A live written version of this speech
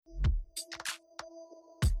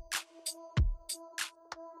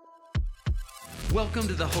Welcome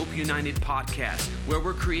to the Hope United podcast, where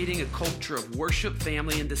we're creating a culture of worship,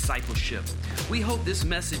 family, and discipleship. We hope this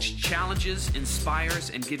message challenges, inspires,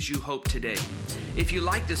 and gives you hope today. If you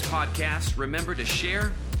like this podcast, remember to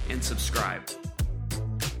share and subscribe.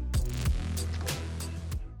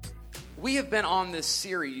 We have been on this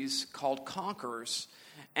series called Conquerors,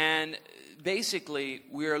 and basically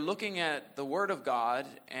we are looking at the Word of God,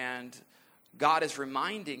 and God is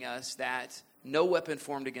reminding us that no weapon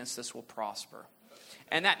formed against us will prosper.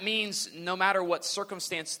 And that means no matter what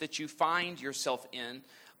circumstance that you find yourself in,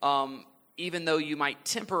 even though you might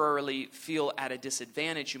temporarily feel at a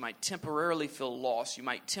disadvantage, you might temporarily feel lost, you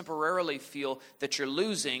might temporarily feel that you're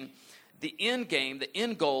losing, the end game, the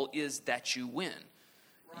end goal is that you win.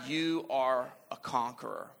 Right. You are a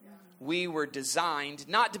conqueror. Yeah. We were designed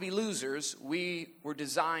not to be losers, we were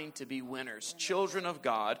designed to be winners. Yeah. Children of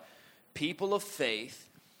God, people of faith,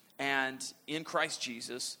 and in Christ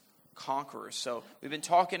Jesus, conquerors. So we've been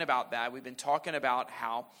talking about that. We've been talking about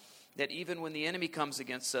how that even when the enemy comes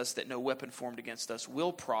against us, that no weapon formed against us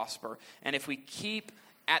will prosper. And if we keep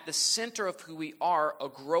at the center of who we are, a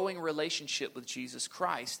growing relationship with Jesus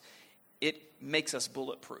Christ, it makes us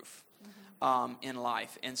bulletproof in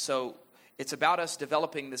life. And so it's about us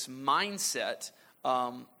developing this mindset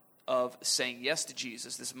of saying yes to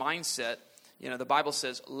Jesus. This mindset, the Bible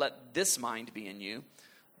says, let this mind be in you,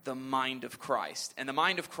 the mind of Christ. And the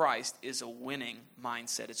mind of Christ is a winning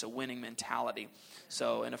mindset. It's a winning mentality.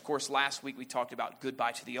 So, and of course, last week we talked about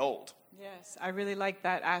goodbye to the old. Yes, I really like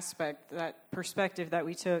that aspect, that perspective that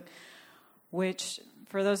we took, which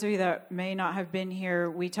for those of you that may not have been here,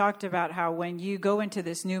 we talked about how when you go into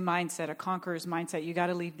this new mindset, a conqueror's mindset, you got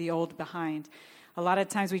to leave the old behind. A lot of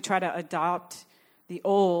times we try to adopt the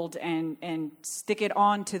old and stick it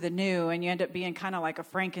on to the new, and you end up being kind of like a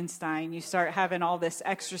Frankenstein. You start having all this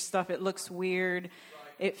extra stuff. It looks weird.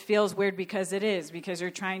 It feels weird because you're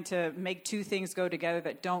trying to make two things go together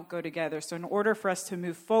that don't go together. So in order for us to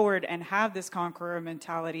move forward and have this conqueror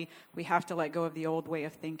mentality, we have to let go of the old way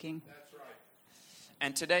of thinking. That's right.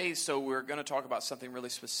 And today, so we're going to talk about something really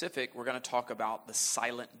specific. We're going to talk about the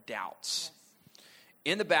silent doubts. Yes.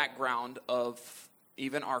 In the background of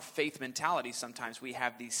even our faith mentality, sometimes we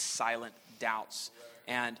have these silent doubts.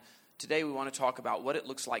 And today we want to talk about what it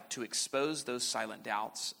looks like to expose those silent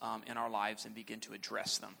doubts in our lives and begin to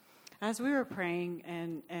address them. As we were praying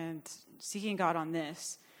and seeking God on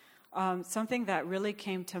this, something that really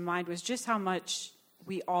came to mind was just how much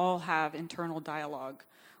we all have internal dialogue.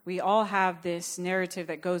 We all have this narrative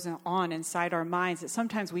that goes on inside our minds that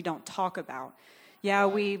sometimes we don't talk about. Yeah,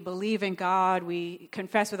 we believe in God, we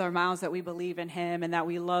confess with our mouths that we believe in Him and that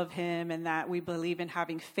we love Him and that we believe in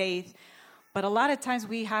having faith. But a lot of times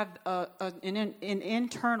we have an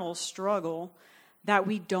internal struggle that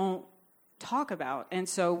we don't talk about. And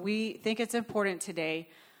so we think it's important today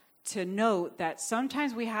to note that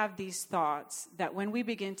sometimes we have these thoughts that when we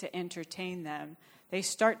begin to entertain them, they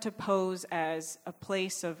start to pose as a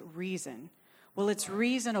place of reason. Well, it's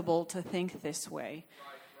reasonable to think this way.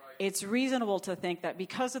 It's reasonable to think that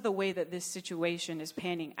because of the way that this situation is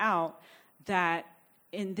panning out, that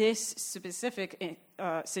in this specific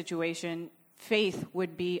situation, faith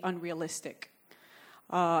would be unrealistic.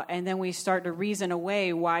 And then we start to reason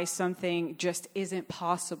away why something just isn't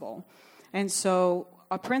possible. And so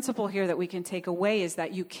a principle here that we can take away is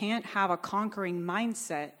that you can't have a conquering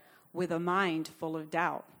mindset with a mind full of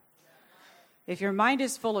doubt. If your mind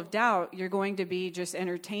is full of doubt, you're going to be just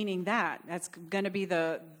entertaining that. That's going to be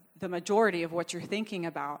the majority of what you're thinking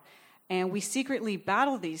about. And we secretly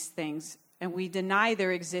battle these things and we deny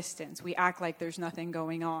their existence. We act like there's nothing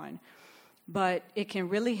going on. But it can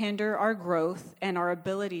really hinder our growth and our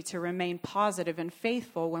ability to remain positive and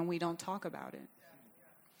faithful when we don't talk about it.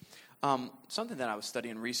 Something that I was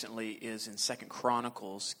studying recently is in 2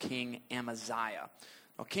 Chronicles, King Amaziah.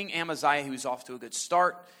 Now, King Amaziah, he was off to a good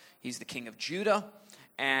start. He's the king of Judah,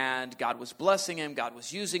 and God was blessing him. God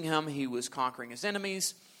was using him. He was conquering his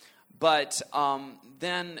enemies. But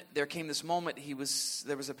then there came this moment,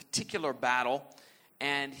 there was a particular battle,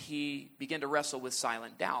 and he began to wrestle with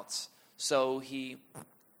silent doubts. So he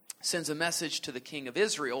sends a message to the king of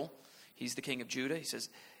Israel. He's the king of Judah. He says,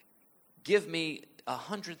 give me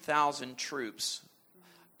 100,000 troops,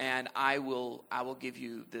 and I will give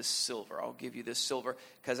you this silver. I'll give you this silver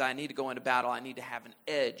because I need to go into battle. I need to have an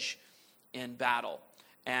edge in battle.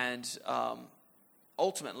 And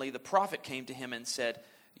ultimately, the prophet came to him and said,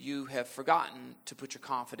 you have forgotten to put your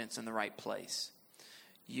confidence in the right place.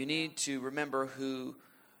 You need to remember who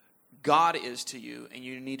God is to you, and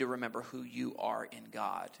you need to remember who you are in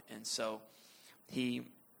God. And so he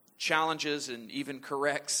challenges and even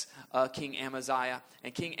corrects King Amaziah.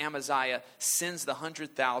 And King Amaziah sends the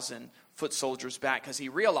 100,000 foot soldiers back because he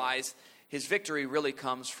realized his victory really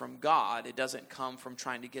comes from God. It doesn't come from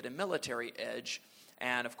trying to get a military edge.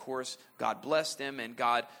 And of course, God blessed him and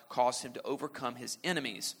God caused him to overcome his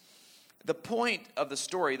enemies. The point of the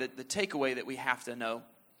story, the takeaway that we have to know,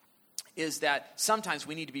 is that sometimes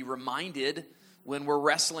we need to be reminded when we're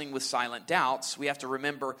wrestling with silent doubts. We have to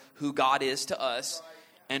remember who God is to us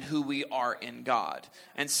and who we are in God.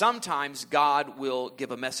 And sometimes God will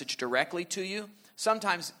give a message directly to you.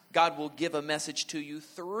 Sometimes God will give a message to you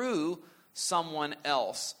through someone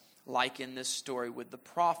else, like in this story with the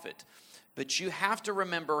prophet. But you have to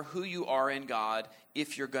remember who you are in God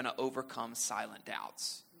if you're going to overcome silent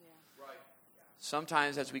doubts. Yeah. Right.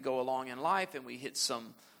 Sometimes as we go along in life and we hit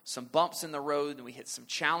some bumps in the road and we hit some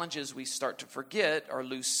challenges, we start to forget or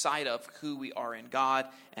lose sight of who we are in God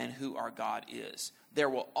and who our God is. There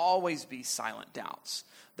will always be silent doubts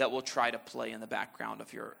that will try to play in the background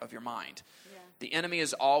of your mind. Yeah. The enemy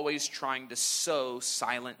is always trying to sow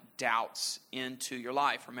silent doubts into your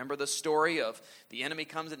life. Remember the story of the enemy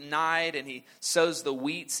comes at night and he sows the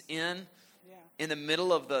weeds in the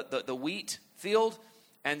middle of the wheat field.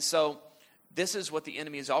 And so this is what the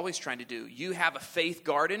enemy is always trying to do. You have a faith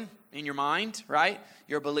garden in your mind, right?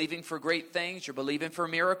 You're believing for great things. You're believing for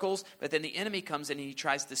miracles. But then the enemy comes in and he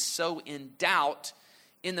tries to sow in doubt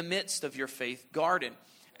in the midst of your faith garden.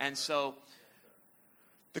 And so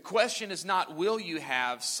the question is not, will you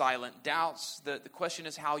have silent doubts? The question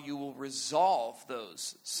is how you will resolve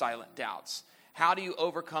those silent doubts. How do you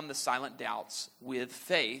overcome the silent doubts with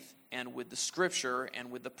faith and with the Scripture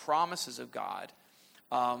and with the promises of God?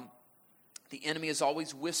 The enemy is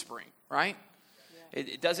always whispering, right? Yeah.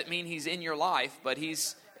 It doesn't mean he's in your life, but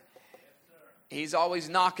he's always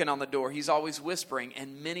knocking on the door. He's always whispering,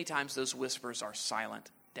 and many times those whispers are silent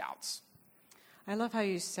doubts. I love how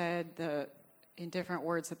you said in different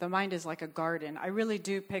words that the mind is like a garden. I really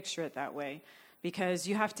do picture it that way because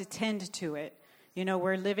you have to tend to it. You know,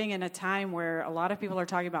 we're living in a time where a lot of people are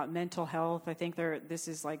talking about mental health. I think this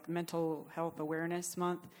is like Mental Health Awareness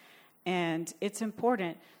Month. And it's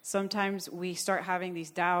important. Sometimes we start having these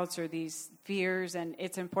doubts or these fears, and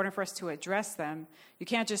it's important for us to address them. You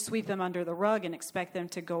can't just sweep them under the rug and expect them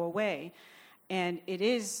to go away. And it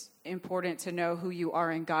is important to know who you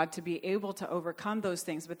are in God to be able to overcome those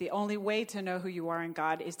things. But the only way to know who you are in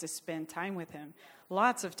God is to spend time with Him,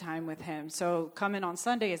 lots of time with Him. So coming on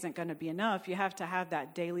Sunday isn't going to be enough. You have to have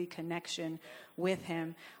that daily connection with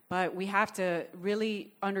Him. But we have to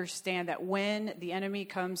really understand that when the enemy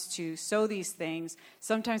comes to sow these things,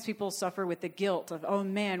 sometimes people suffer with the guilt of, oh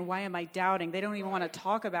man, why am I doubting? They don't even want to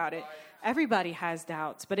talk about it. Everybody has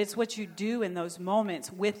doubts, but it's what you do in those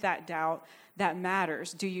moments with that doubt that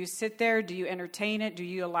matters. Do you sit there? Do you entertain it? Do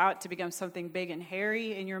you allow it to become something big and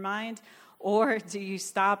hairy in your mind? Or do you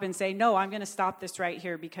stop and say, no, I'm going to stop this right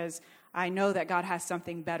here because I know that God has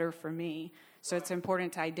something better for me. So it's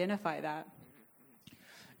important to identify that.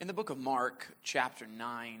 In the book of Mark, chapter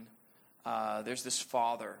 9, there's this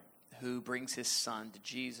father who brings his son to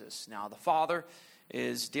Jesus. Now, the father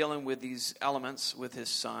is dealing with these elements with his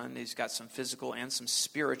son. He's got some physical and some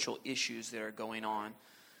spiritual issues that are going on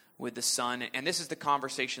with the son. And this is the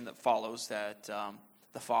conversation that follows that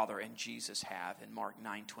the father and Jesus have in Mark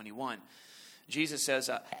 9:21. Jesus says,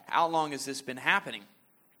 how long has this been happening?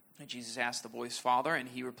 And Jesus asks the boy's father, and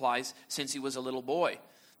he replies, since he was a little boy.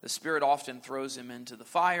 The Spirit often throws him into the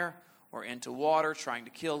fire or into water, trying to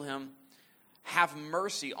kill him. Have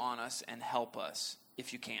mercy on us and help us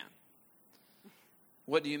if you can.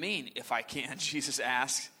 What do you mean, if I can? Jesus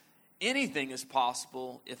asks. Anything is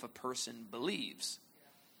possible if a person believes.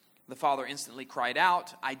 The father instantly cried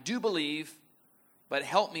out, I do believe, but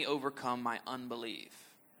help me overcome my unbelief.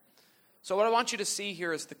 So what I want you to see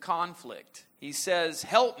here is the conflict. He says,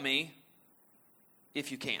 help me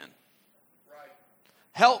if you can.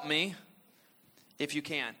 Help me if you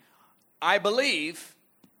can. I believe,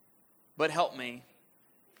 but help me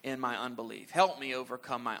in my unbelief. Help me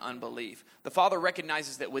overcome my unbelief. The father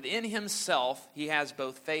recognizes that within himself, he has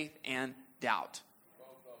both faith and doubt.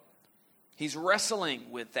 He's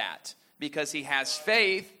wrestling with that because he has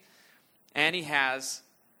faith and he has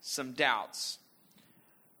some doubts.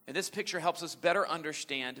 And this picture helps us better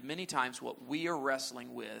understand many times what we are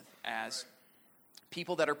wrestling with as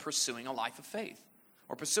people that are pursuing a life of faith.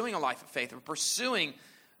 Or pursuing a life of faith, or pursuing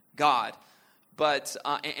God, but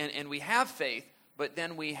and we have faith, but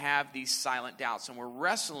then we have these silent doubts, and we're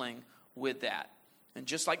wrestling with that. And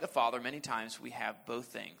just like the Father, many times we have both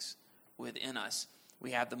things within us.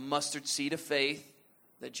 We have the mustard seed of faith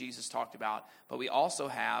that Jesus talked about, but we also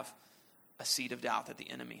have a seed of doubt that the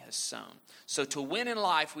enemy has sown. So to win in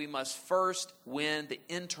life, we must first win the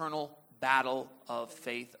internal battle of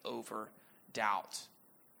faith over doubt.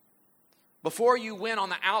 Before you win on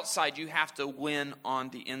the outside, you have to win on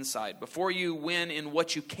the inside. Before you win in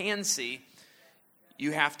what you can see,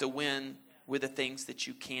 you have to win with the things that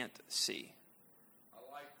you can't see. I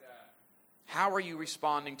like that. How are you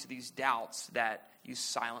responding to these doubts that you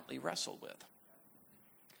silently wrestle with?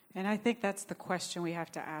 And I think that's the question we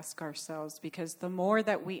have to ask ourselves, because the more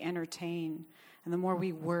that we entertain and the more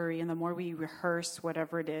we worry and the more we rehearse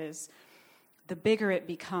whatever it is, the bigger it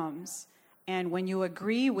becomes. And when you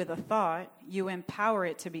agree with a thought, you empower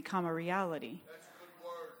it to become a reality. That's a good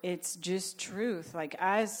word. It's just truth. Like,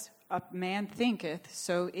 as a man thinketh,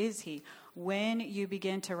 so is he. When you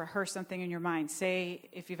begin to rehearse something in your mind, say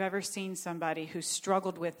if you've ever seen somebody who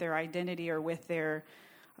struggled with their identity or with their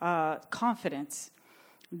confidence,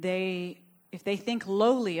 if they think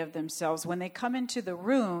lowly of themselves, when they come into the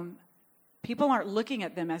room, people aren't looking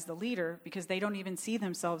at them as the leader because they don't even see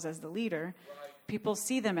themselves as the leader. Right. People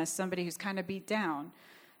see them as somebody who's kind of beat down.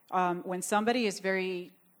 When somebody is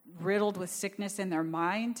very riddled with sickness in their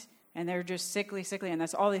mind and they're just sickly, and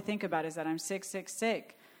that's all they think about is that I'm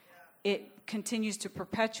sick, it continues to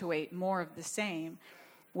perpetuate more of the same.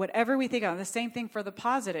 Whatever we think of, the same thing for the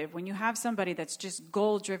positive. When you have somebody that's just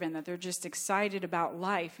goal-driven, that they're just excited about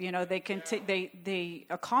life, they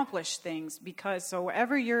accomplish things because, so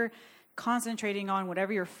whatever you're concentrating on,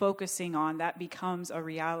 whatever you're focusing on, that becomes a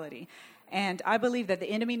reality. And I believe that the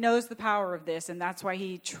enemy knows the power of this, and that's why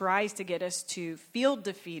he tries to get us to feel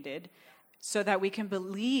defeated so that we can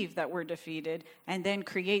believe that we're defeated and then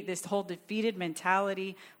create this whole defeated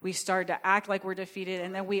mentality. We start to act like we're defeated,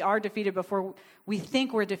 and then we are defeated before we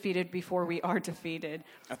think we're defeated before we are defeated.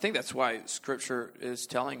 I think that's why Scripture is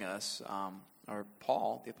telling us, or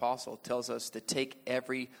Paul, the apostle, tells us to take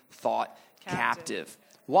every thought captive.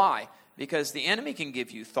 Why? Because the enemy can give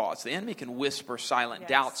you thoughts. The enemy can whisper silent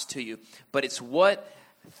doubts to you. But it's what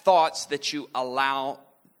thoughts that you allow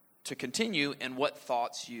to continue and what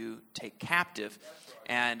thoughts you take captive.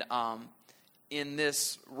 And in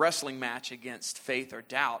this wrestling match against faith or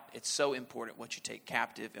doubt, it's so important what you take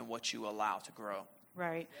captive and what you allow to grow.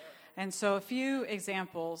 Right. And so a few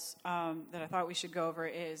examples that I thought we should go over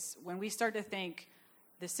is when we start to think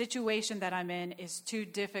the situation that I'm in is too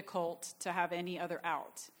difficult to have any other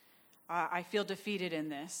out. I feel defeated in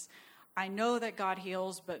this. I know that God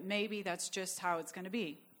heals, but maybe that's just how it's going to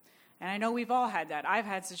be. And I know we've all had that. I've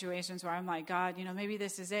had situations where I'm like, God, maybe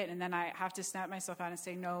this is it. And then I have to snap myself out and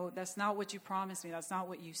say, no, that's not what you promised me. That's not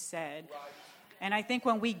what you said. Right. And I think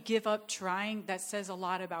when we give up trying, that says a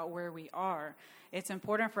lot about where we are. It's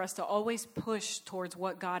important for us to always push towards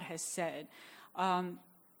what God has said.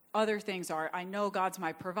 Other things are, I know God's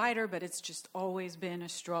my provider, but it's just always been a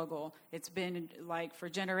struggle. It's been like for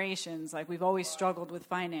generations, like we've always struggled with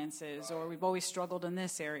finances, or we've always struggled in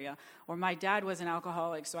this area, or my dad was an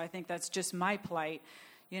alcoholic, so I think that's just my plight.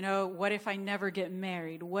 What if I never get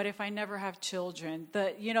married? What if I never have children?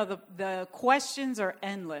 The questions are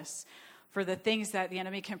endless for the things that the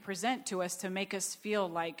enemy can present to us to make us feel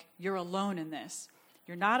like you're alone in this.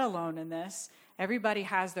 You're not alone in this. Everybody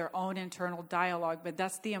has their own internal dialogue, but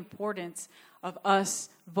that's the importance of us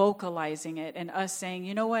vocalizing it and us saying,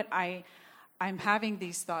 you know what, I'm having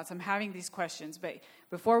these thoughts, I'm having these questions. But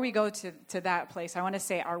before we go to that place, I want to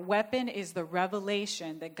say our weapon is the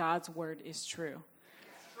revelation that God's word is true.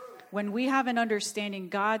 When we have an understanding,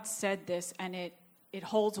 God said this, and it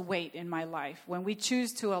holds weight in my life. When we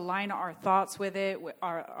choose to align our thoughts with it,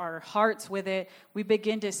 our hearts with it, we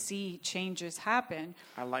begin to see changes happen.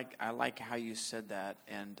 I like how you said that,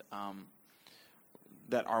 and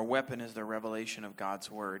that our weapon is the revelation of God's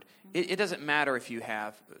word. It doesn't matter if you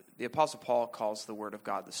have, the Apostle Paul calls the word of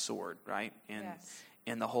God the sword, right?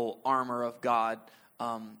 In the whole armor of God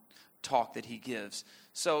talk that he gives.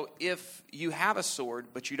 So if you have a sword,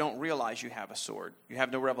 but you don't realize you have a sword, you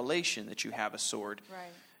have no revelation that you have a sword.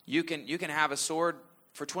 Right. You can have a sword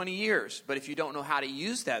for 20 years, but if you don't know how to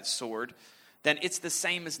use that sword, then it's the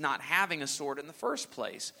same as not having a sword in the first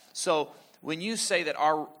place. So when you say that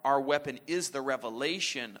our weapon is the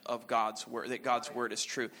revelation of God's word, that God's word is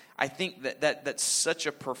true, I think that's such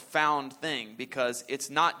a profound thing, because it's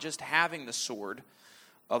not just having the sword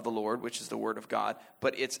of the Lord, which is the word of God,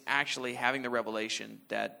 but it's actually having the revelation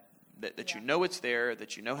that you know it's there,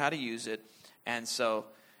 that you know how to use it. And so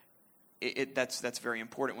that's very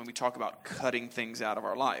important when we talk about cutting things out of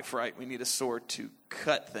our life, right? We need a sword to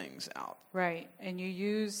cut things out. Right. And you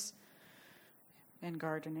use, in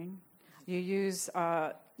gardening,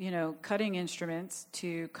 cutting instruments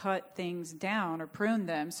to cut things down or prune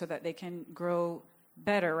them so that they can grow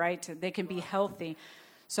better, right? They can be healthy.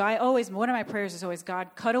 So one of my prayers is always,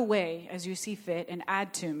 God, cut away as you see fit and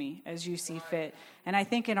add to me as you see fit. And I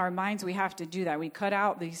think in our minds we have to do that. We cut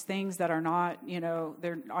out these things that are not,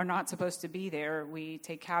 they are not supposed to be there. We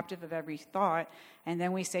take captive of every thought. And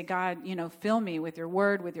then we say, God, fill me with your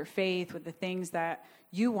word, with your faith, with the things that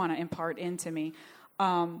you want to impart into me.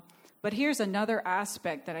 But here's another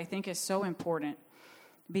aspect that I think is so important,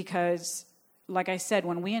 because, like I said,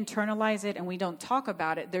 when we internalize it and we don't talk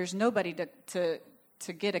about it, there's nobody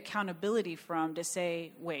to get accountability from, to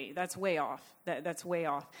say, wait, that's way off. That's way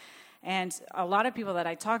off. And a lot of people that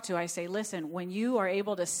I talk to, I say, listen, when you are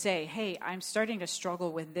able to say, hey, I'm starting to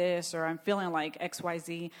struggle with this, or I'm feeling like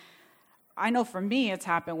XYZ, I know for me it's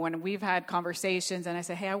happened when we've had conversations and I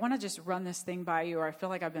say, hey, I want to just run this thing by you, or I feel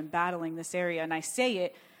like I've been battling this area, and I say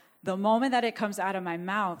it. The moment that it comes out of my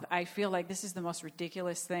mouth, I feel like this is the most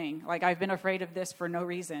ridiculous thing. Like, I've been afraid of this for no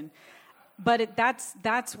reason. But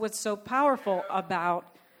that's what's so powerful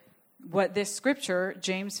about what this scripture,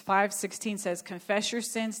 James 5:16 says, confess your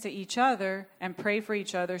sins to each other and pray for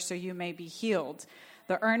each other so you may be healed.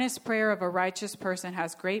 The earnest prayer of a righteous person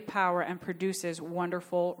has great power and produces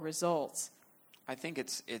wonderful results. I think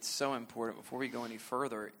it's so important, before we go any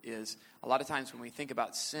further, is a lot of times when we think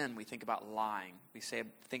about sin, we think about lying. We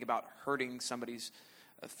think about hurting somebody's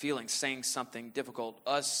feelings, saying something difficult,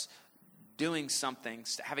 us doing something,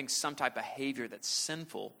 having some type of behavior that's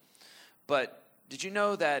sinful. But did you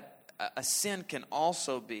know that a sin can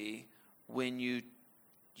also be when you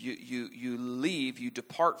leave, you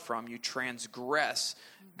depart from, you transgress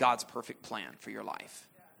God's perfect plan for your life?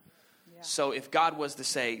 Yeah. So if God was to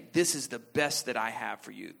say, this is the best that I have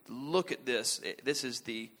for you, look at this, this is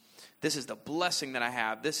the blessing that I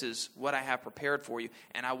have, this is what I have prepared for you,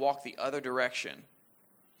 and I walk the other direction,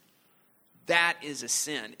 that is a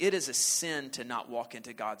sin. It is a sin to not walk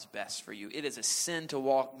into God's best for you. It is a sin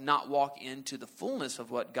to not walk into the fullness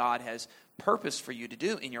of what God has purposed for you to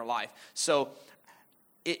do in your life. So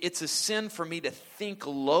it's a sin for me to think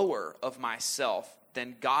lower of myself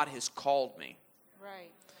than God has called me.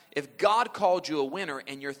 Right. If God called you a winner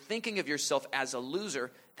and you're thinking of yourself as a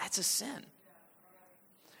loser, that's a sin.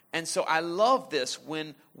 And so I love this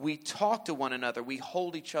when we talk to one another, we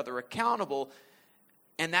hold each other accountable.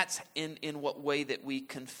 And that's in what way that we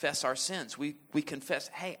confess our sins. We confess,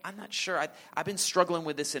 hey, I'm not sure. I've been struggling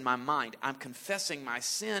with this in my mind. I'm confessing my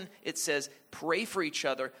sin. It says, pray for each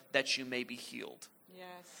other that you may be healed. Yes.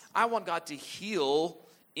 I want God to heal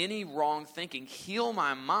any wrong thinking, heal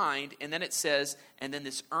my mind. And then it says, and then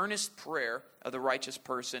this earnest prayer of the righteous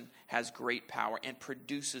person has great power and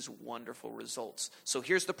produces wonderful results. So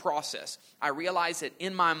here's the process. I realize that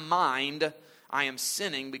in my mind, I am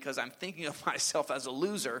sinning because I'm thinking of myself as a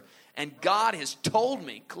loser. And God has told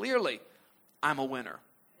me clearly I'm a winner.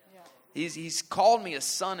 Yeah. He's called me a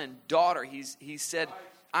son and daughter. He said,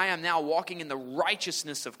 I am now walking in the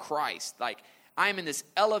righteousness of Christ. Like, I am in this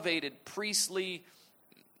elevated priestly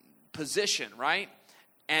position, right?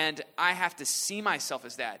 And I have to see myself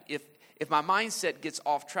as that. If my mindset gets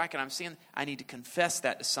off track and I'm seeing, I need to confess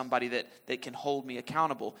that to somebody that can hold me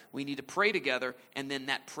accountable. We need to pray together, and then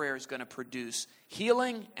that prayer is going to produce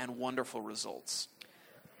healing and wonderful results.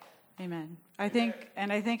 Amen. I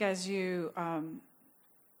think as you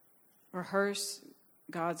rehearse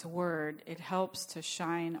God's word, it helps to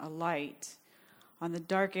shine a light on the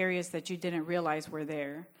dark areas that you didn't realize were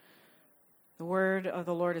there. The word of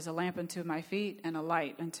the Lord is a lamp unto my feet and a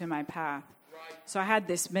light unto my path. So I had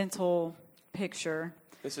this mental picture.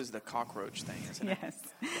 This is the cockroach thing, isn't it? Yes.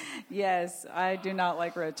 Yes, I do not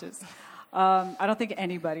like roaches. I don't think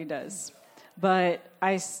anybody does. But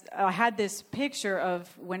I had this picture of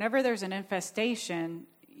whenever there's an infestation,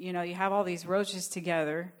 you have all these roaches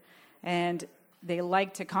together, and they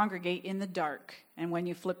like to congregate in the dark. And when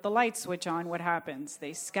you flip the light switch on, what happens?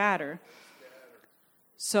 They scatter.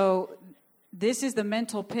 So this is the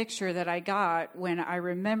mental picture that I got when I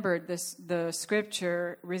remembered the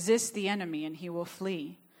scripture, resist the enemy and he will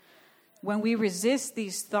flee. When we resist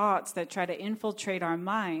these thoughts that try to infiltrate our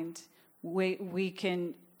mind, we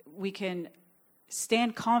can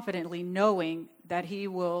stand confidently knowing that he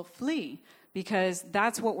will flee, because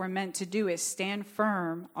that's what we're meant to do, is stand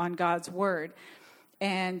firm on God's word.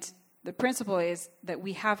 And the principle is that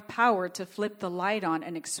we have power to flip the light on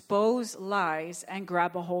and expose lies and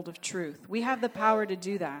grab a hold of truth. We have the power to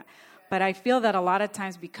do that. But I feel that a lot of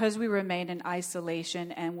times, because we remain in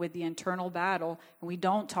isolation and with the internal battle, and we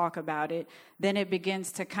don't talk about it, then it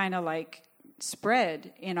begins to kind of like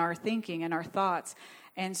spread in our thinking and our thoughts.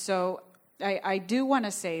 And so I do want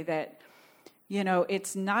to say that,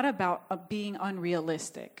 it's not about being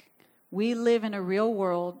unrealistic. We live in a real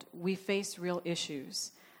world. We face real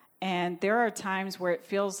issues. And there are times where it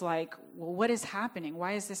feels like, well, what is happening?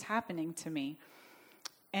 Why is this happening to me?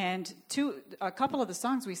 And a couple of the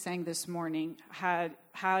songs we sang this morning had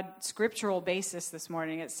scriptural basis this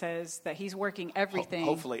morning. It says that he's working everything.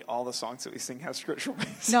 Hopefully all the songs that we sing have scriptural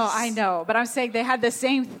basis. No, I know. But I'm saying they had the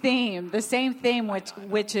same theme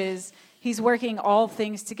which is he's working all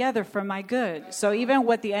things together for my good. So even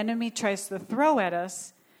what the enemy tries to throw at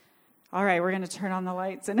us, all right, we're going to turn on the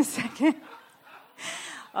lights in a second.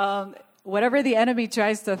 Whatever the enemy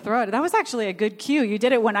tries to throw at it. That was actually a good cue. You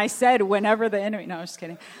did it when I said whenever the enemy. No, I'm just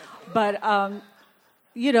kidding. But, that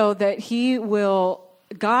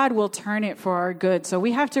God will turn it for our good. So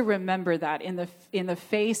we have to remember that in the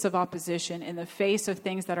face of opposition, in the face of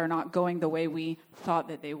things that are not going the way we thought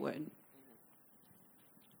that they would.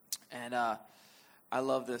 And I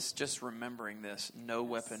love this, just remembering this. No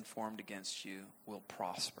weapon formed against you will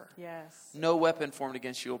prosper. Yes. No weapon formed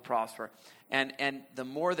against you will prosper. And the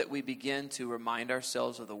more that we begin to remind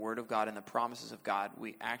ourselves of the Word of God and the promises of God,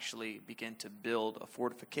 we actually begin to build a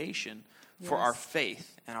fortification for our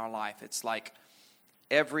faith in our life. It's like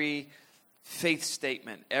every faith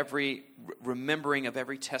statement, every remembering of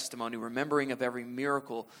every testimony, remembering of every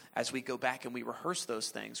miracle, as we go back and we rehearse those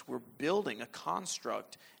things, we're building a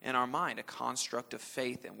construct in our mind, a construct of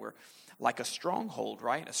faith, and we're like a stronghold,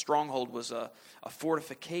 right? A stronghold was a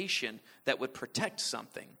fortification that would protect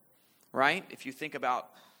something, right? If you think about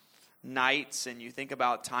knights and you think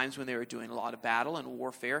about times when they were doing a lot of battle and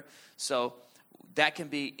warfare, so that can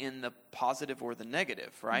be in the positive or the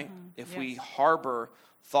negative, right? Mm-hmm. If we harbor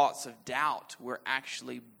thoughts of doubt, we're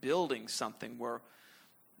actually building something. We're,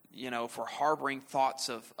 if we're harboring thoughts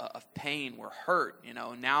of pain, we're hurt,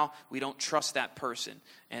 now we don't trust that person.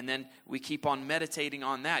 And then we keep on meditating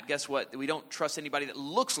on that. Guess what? We don't trust anybody that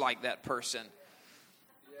looks like that person.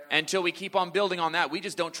 Until we keep on building on that, we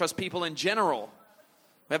just don't trust people in general.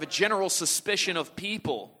 We have a general suspicion of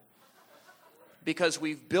people because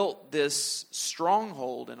we've built this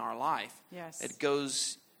stronghold in our life. Yes. It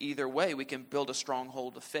goes either way. We can build a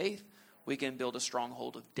stronghold of faith. We can build a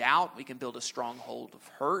stronghold of doubt. We can build a stronghold of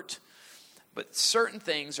hurt. But certain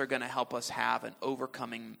things are going to help us have an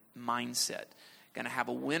overcoming mindset, going to have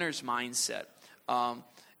a winner's mindset.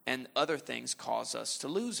 And other things cause us to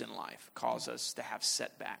lose in life, cause us to have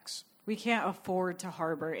setbacks. We can't afford to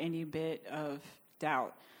harbor any bit of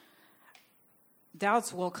doubt.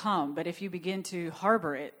 Doubts will come, but if you begin to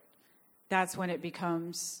harbor it, that's when it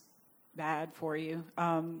becomes bad for you.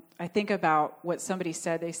 I think about what somebody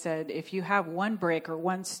said. They said, if you have one brick or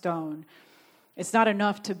one stone, it's not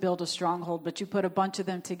enough to build a stronghold, but you put a bunch of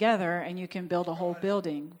them together and you can build a whole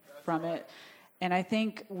building from it. And I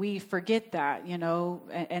think we forget that,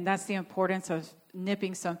 and that's the importance of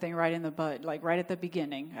nipping something right in the bud, like right at the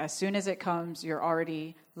beginning. As soon as it comes, you're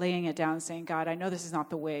already laying it down, saying, God, I know this is not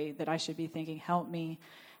the way that I should be thinking. Help me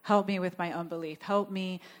with my unbelief. Help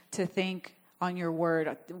me to think on your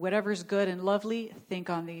word. Whatever's good and lovely, think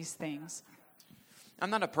on these things. I'm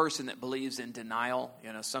not a person that believes in denial.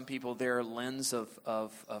 Some people, their lens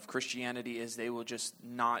of Christianity is they will just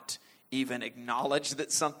not even acknowledge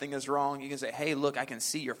that something is wrong. You can say, hey, look, I can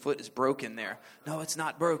see your foot is broken there. No, it's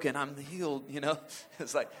not broken. I'm healed,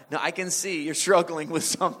 It's like, no, I can see you're struggling with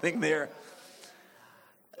something there.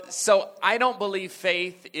 So I don't believe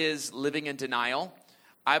faith is living in denial.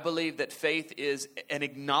 I believe that faith is an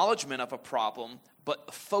acknowledgement of a problem, but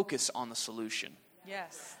a focus on the solution.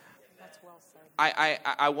 Yes, that's well said.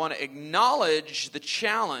 I want to acknowledge the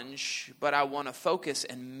challenge, but I want to focus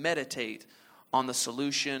and meditate on the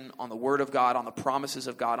solution, on the Word of God, on the promises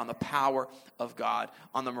of God, on the power of God,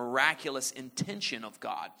 on the miraculous intention of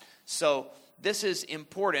God. So this is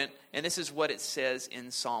important, and this is what it says in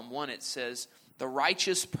Psalm 1. It says, the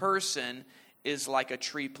righteous person is like a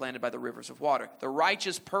tree planted by the rivers of water. The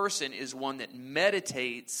righteous person is one that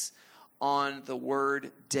meditates on the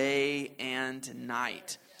Word day and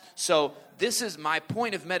night. So this is my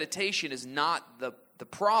point of meditation is not the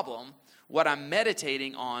problem. What I'm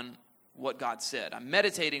meditating on what God said. I'm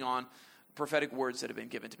meditating on prophetic words that have been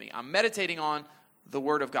given to me. I'm meditating on the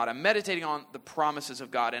Word of God. I'm meditating on the promises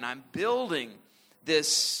of God, and I'm building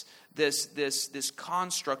this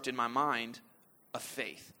construct in my mind of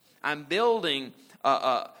faith. I'm building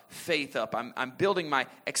faith up. I'm building my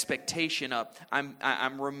expectation up.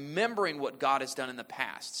 I'm remembering what God has done in the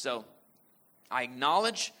past. So I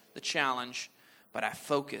acknowledge the challenge, but I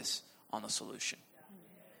focus on the solution.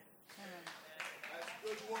 That's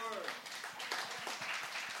good word.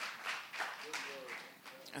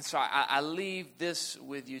 And so I leave this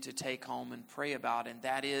with you to take home and pray about, and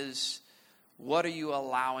that is, what are you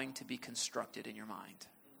allowing to be constructed in your mind?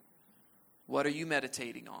 What are you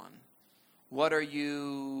meditating on? What are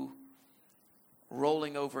you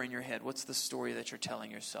rolling over in your head? What's the story that you're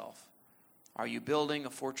telling yourself? Are you building a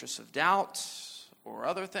fortress of doubt or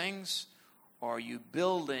other things? Or are you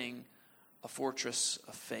building a fortress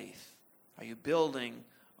of faith? Are you building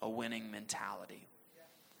a winning mentality?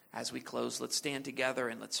 As we close, let's stand together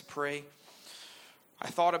and let's pray. I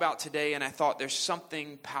thought about today, and I thought there's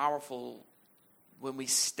something powerful when we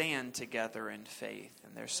stand together in faith.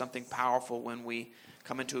 And there's something powerful when we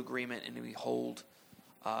come into agreement and we hold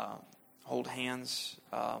hands.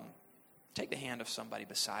 Take the hand of somebody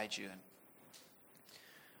beside you.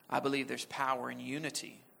 I believe there's power in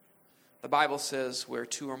unity. The Bible says, where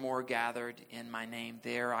two or more are gathered in my name,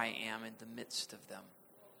 there I am in the midst of them.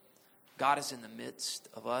 God is in the midst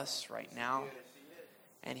of us right now.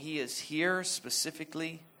 And He is here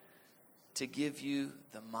specifically to give you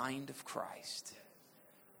the mind of Christ.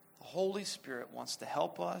 The Holy Spirit wants to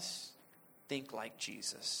help us think like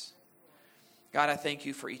Jesus. God, I thank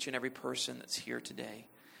you for each and every person that's here today.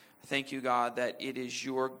 I thank you, God, that it is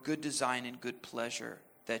your good design and good pleasure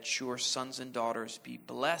that your sons and daughters be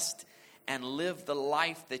blessed and live the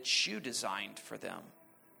life that you designed for them.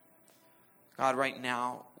 God, right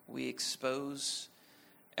now, we expose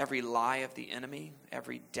every lie of the enemy,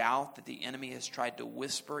 every doubt that the enemy has tried to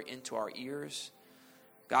whisper into our ears.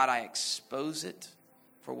 God, I expose it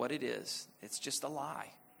for what it is. It's just a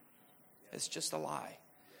lie. It's just a lie.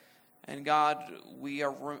 And God, we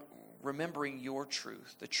are remembering your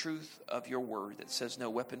truth, the truth of your word that says no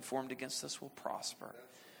weapon formed against us will prosper.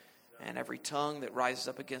 And every tongue that rises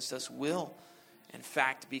up against us will, in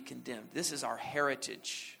fact, be condemned. This is our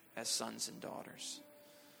heritage as sons and daughters.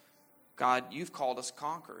 God, you've called us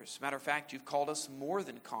conquerors. Matter of fact, you've called us more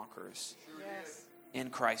than conquerors in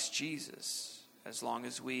Christ Jesus. As long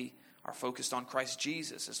as we are focused on Christ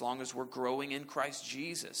Jesus, as long as we're growing in Christ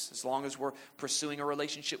Jesus, as long as we're pursuing a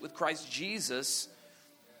relationship with Christ Jesus,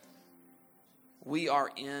 we are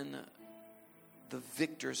in the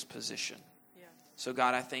victor's position. So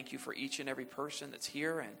God, I thank you for each and every person that's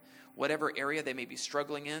here, and whatever area they may be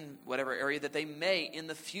struggling in, whatever area that they may in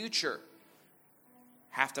the future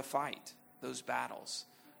have to fight those battles.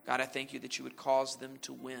 God, I thank you that you would cause them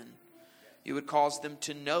to win. You would cause them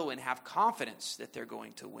to know and have confidence that they're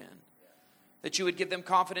going to win. That you would give them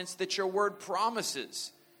confidence that your word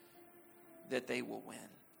promises that they will win.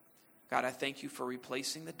 God, I thank you for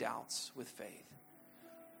replacing the doubts with faith.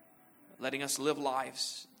 Letting us live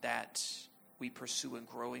lives that we pursue a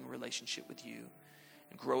growing relationship with you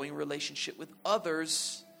and growing relationship with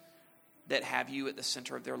others that have you at the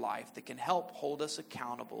center of their life, that can help hold us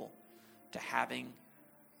accountable to having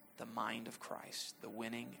the mind of Christ, the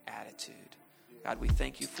winning attitude. God, we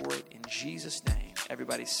thank you for it in Jesus' name.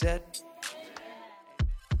 Everybody said,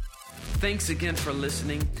 Thanks again for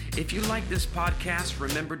listening. If you like this podcast,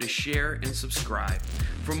 remember to share and subscribe.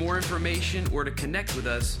 For more information or to connect with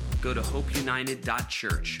us, go to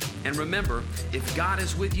hopeunited.church. And remember, if God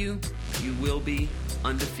is with you, you will be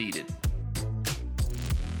undefeated.